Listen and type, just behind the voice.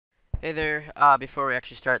Hey there, before we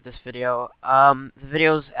actually start this video, the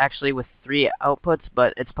video's actually with 3 outputs,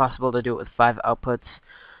 but it's possible to do it with 5 outputs.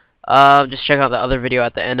 Just check out the other video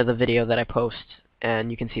at the end of the video that I post, and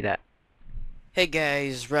you can see that. Hey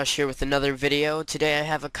guys, Rush here with another video. Today I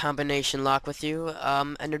have a combination lock with you,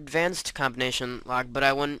 an advanced combination lock, but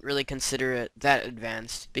I wouldn't really consider it that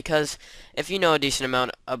advanced, because if you know a decent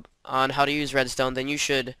amount on how to use redstone, then you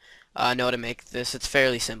should know how to make this. It's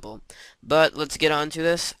fairly simple. But let's get on to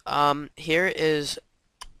this. Here is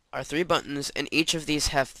our 3 buttons, and each of these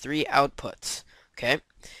have 3 outputs, okay?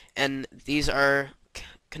 And these are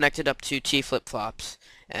connected up to T flip-flops,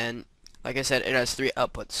 and like I said, it has 3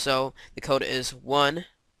 outputs. So the code is 1,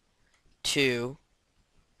 2,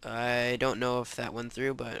 I don't know if that went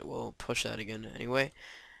through, but we'll push that again anyway.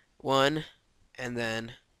 1, and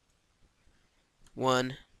then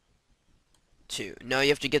 1, 2. Now you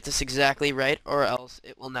have to get this exactly right, or else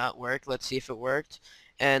it will not work. Let's see if it worked.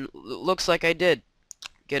 And looks like I did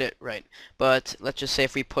get it right. But let's just say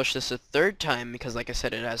if we push this a 3rd time, because like I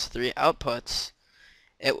said, it has 3 outputs,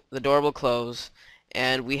 the door will close,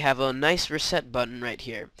 and we have a nice reset button right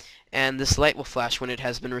here, and this light will flash when it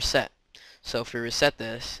has been reset. So if we reset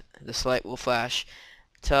this light will flash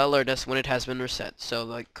to alert us when it has been reset. So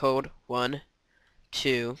the code 1,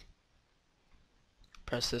 2,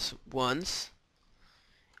 press this once,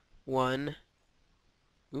 1,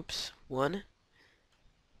 oops, 1,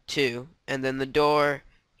 2, and then the door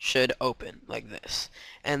should open like this.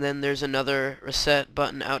 And then there's another reset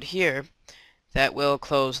button out here that will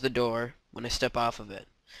close the door when I step off of it.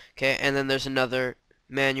 Okay, and then there's another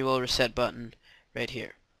manual reset button right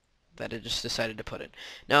here that I just decided to put in.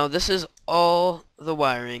 Now this is all the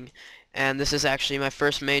wiring, and this is actually my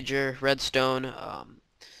first major redstone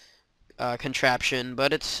contraption,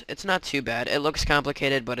 but it's not too bad. It looks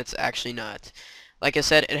complicated, but it's actually not. Like I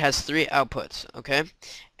said, it has 3 outputs, okay?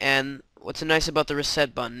 And what's nice about the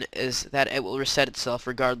reset button is that it will reset itself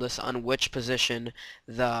regardless on which position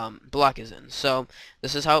the block is in. So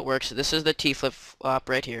this is how it works. This is the T flip-flop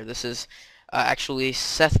right here. This is actually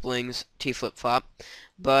Seth Bling's T flip-flop,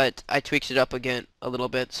 but I tweaked it up again a little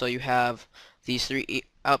bit so you have these 3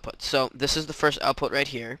 outputs. So this is the first output right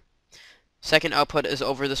here. Second output is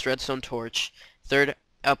over this redstone torch. Third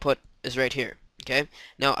output is right here. Okay?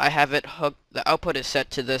 Now I have it hooked, the output is set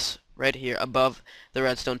to this right here above the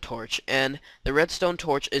redstone torch, and the redstone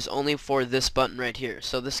torch is only for this button right here.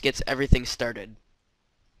 So this gets everything started.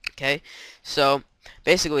 Okay? So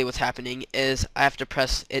basically what's happening is I have to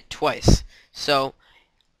press it twice. So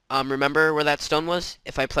remember where that stone was?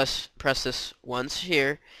 If I press this once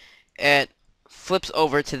here, it flips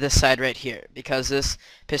over to this side right here because this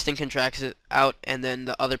piston contracts it out, and then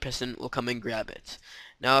the other piston will come and grab it.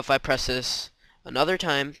 Now if I press this another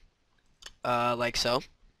time, like so,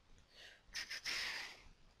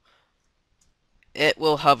 it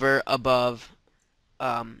will hover above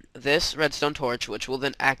this redstone torch, which will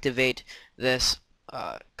then activate this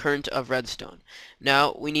current of redstone.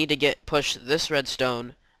 Now we need to push this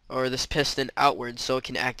redstone or this piston outwards so it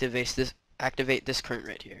can activate this current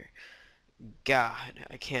right here. God,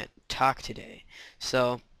 I can't talk today.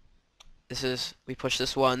 So we push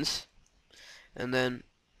this once, and then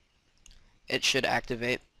it should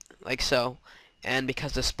activate like so. And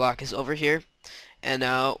because this block is over here, and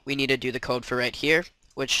now we need to do the code for right here,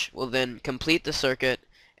 which will then complete the circuit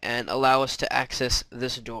and allow us to access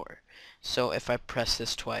this door. So if I press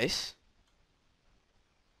this twice,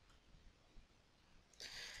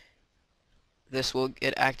 this will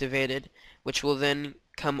get activated, which will then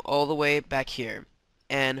come all the way back here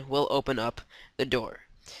and will open up the door.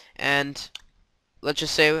 And let's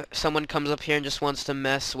just say someone comes up here and just wants to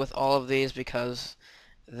mess with all of these because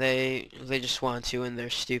they just want to and they're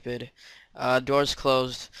stupid. Doors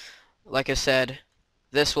closed. Like I said,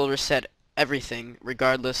 this will reset everything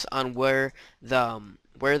regardless on where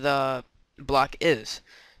the block is.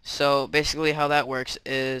 So basically how that works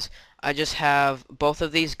is I just have both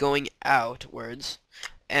of these going outwards,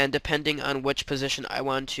 and depending on which position I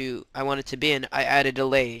want it to be in, I add a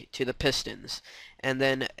delay to the pistons. And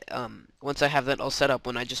then once I have that all set up,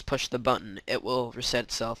 when I just push the button, it will reset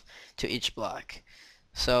itself to each block.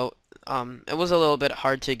 So it was a little bit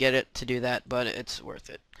hard to get it to do that, but it's worth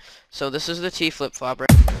it. So this is the T flip-flop.